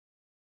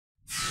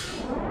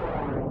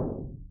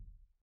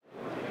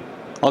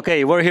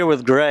Okay, we're here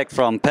with Greg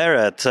from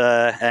Parrot,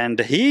 and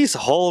he's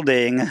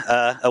holding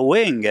a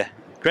wing.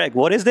 Greg,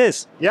 what is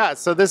this? Yeah,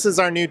 so this is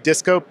our new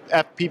Disco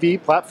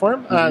FPV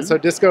platform. So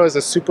Disco is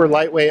a super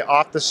lightweight,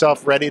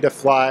 off-the-shelf,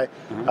 ready-to-fly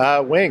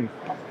wing,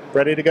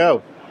 ready to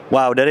go.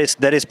 Wow, that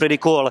is pretty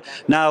cool.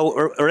 Now,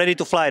 ready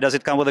to fly, does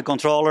it come with a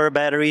controller,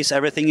 batteries,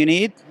 everything you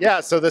need? Yeah,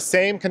 so the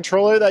same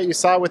controller that you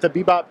saw with the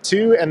Bebop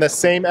 2 and the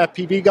same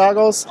FPV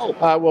goggles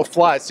will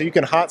fly. So you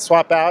can hot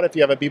swap out if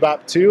you have a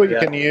Bebop 2. You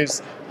can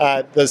use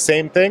the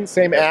same thing,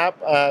 same app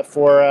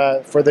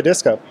for the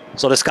Disco.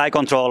 So the Sky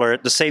controller,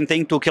 the same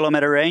thing, 2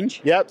 kilometer range?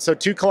 Yep, so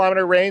 2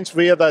 kilometer range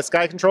via the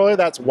Sky controller,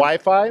 that's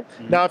Wi-Fi.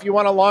 Now if you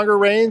want a longer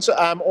range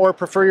or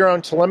prefer your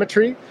own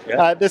telemetry,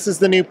 this is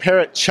the new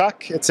Parrot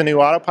Chuck. It's a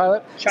new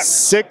autopilot.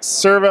 6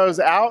 servos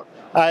out,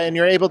 and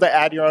you're able to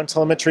add your own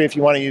telemetry if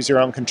you want to use your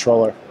own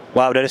controller.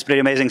 Wow, that is pretty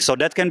amazing. So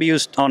that can be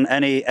used on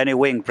any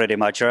wing pretty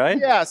much, right?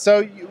 Yeah,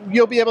 so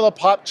you'll be able to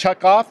pop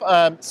Chuck off.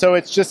 So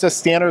it's just a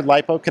standard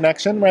LiPo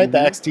connection, right? The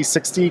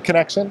XT60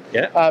 connection.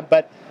 Yeah.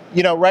 But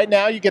you know, right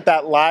now you get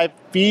that live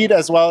feed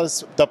as well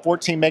as the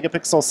 14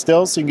 megapixel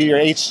stills, so you can get your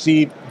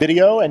HD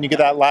video and you get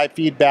that live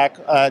feed back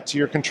to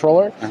your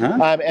controller.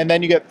 And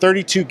then you get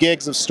 32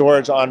 gigs of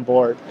storage on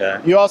board.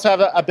 You also have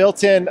a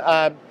built-in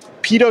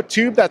pitot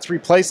tube that's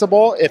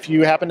replaceable if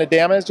you happen to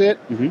damage it,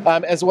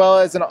 as well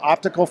as an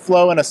optical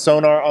flow and a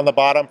sonar on the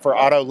bottom for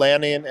auto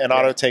landing and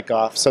auto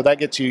takeoff. So that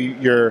gets you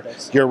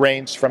your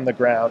range from the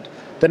ground.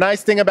 The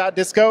nice thing about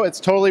Disco, it's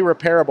totally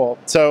repairable.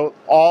 So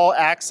all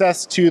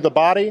access to the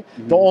body,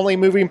 the only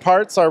moving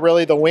parts are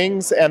really the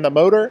wings and the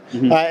motor,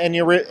 and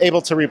you're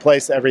able to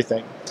replace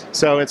everything.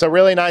 So it's a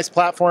really nice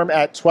platform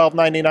at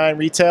 $12.99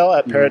 retail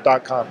at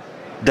parrot.com.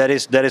 That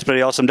is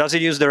pretty awesome. Does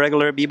it use the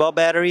regular Bebop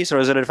batteries or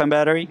is it a different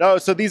battery? No,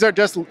 so these are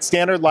just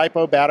standard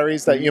LiPo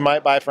batteries that you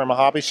might buy from a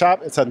hobby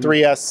shop. It's a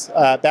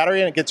 3S battery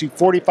and it gets you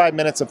 45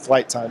 minutes of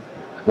flight time.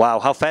 Wow,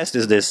 how fast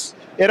is this?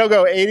 It'll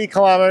go 80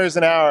 kilometers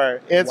an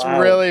hour. It's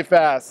really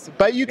fast.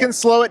 But you can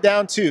slow it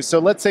down too. So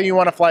let's say you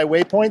want to fly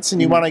waypoints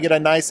and you want to get a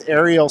nice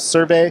aerial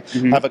survey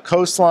of a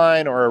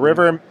coastline or a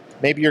river.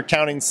 Maybe you're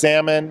counting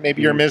salmon,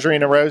 maybe you're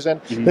measuring erosion.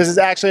 This is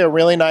actually a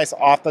really nice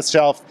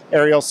off-the-shelf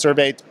aerial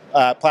survey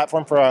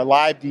platform for our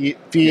live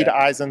feed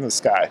eyes in the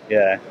sky.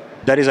 Yeah,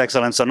 that is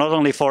excellent. So not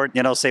only for,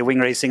 you know, say wing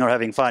racing or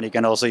having fun, you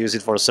can also use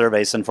it for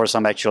surveys and for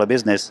some actual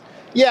business.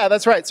 Yeah,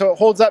 that's right. So it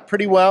holds up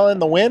pretty well in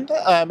the wind,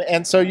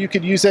 and so you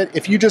could use it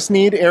if you just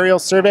need aerial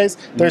surveys.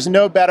 There's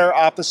no better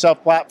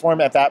off-the-shelf platform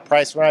at that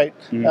price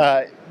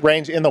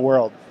range in the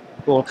world.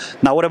 Cool.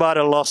 Now, what about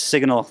a lost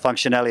signal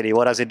functionality?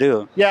 What does it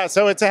do? Yeah,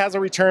 so it has a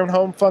return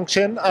home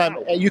function.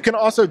 You can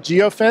also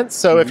geofence.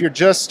 So if you're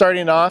just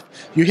starting off,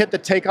 you hit the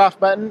takeoff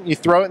button, you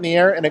throw it in the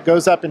air, and it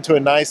goes up into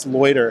a nice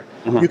loiter.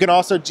 You can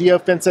also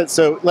geofence it.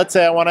 So let's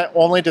say I want it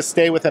only to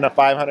stay within a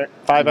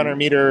 500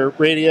 meter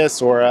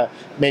radius or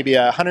maybe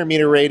a 100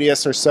 meter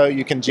radius or so.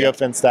 You can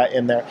geofence that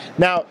in there.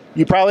 Now,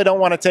 you probably don't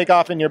want to take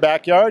off in your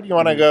backyard. You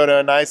want to go to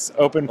a nice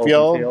open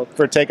field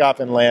for takeoff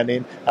and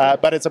landing.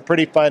 But it's a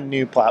pretty fun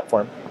new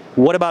platform.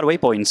 What about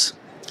Waypoints?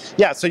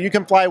 Yeah, so you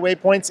can fly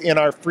Waypoints in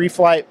our Free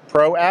Flight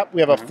Pro app. We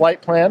have a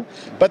flight plan.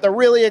 But the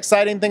really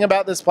exciting thing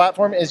about this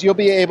platform is you'll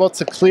be able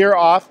to clear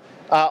off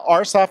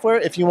our software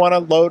if you want to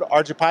load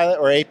ArduPilot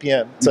or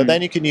APM. So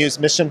then you can use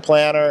Mission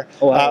Planner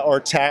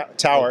or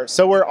Tower.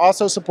 So we're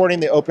also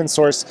supporting the open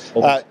source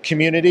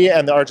community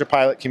and the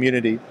ArduPilot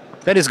community.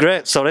 That is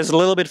great. So there's a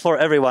little bit for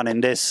everyone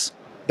in this.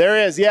 There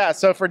is, yeah.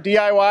 So for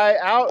DIY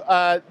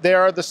out,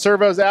 there are the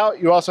servos out.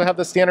 You also have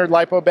the standard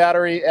LiPo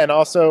battery and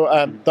also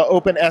the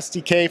open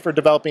SDK for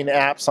developing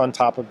apps on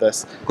top of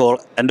this. Cool.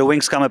 And the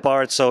wings come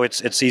apart, so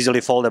it's easily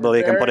foldable.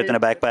 You can put it in a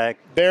backpack.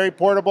 Very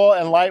portable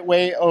and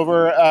lightweight,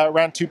 over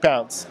around 2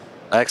 pounds.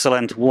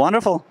 Excellent.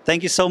 Wonderful.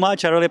 Thank you so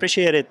much. I really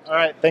appreciate it. All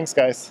right. Thanks,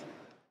 guys.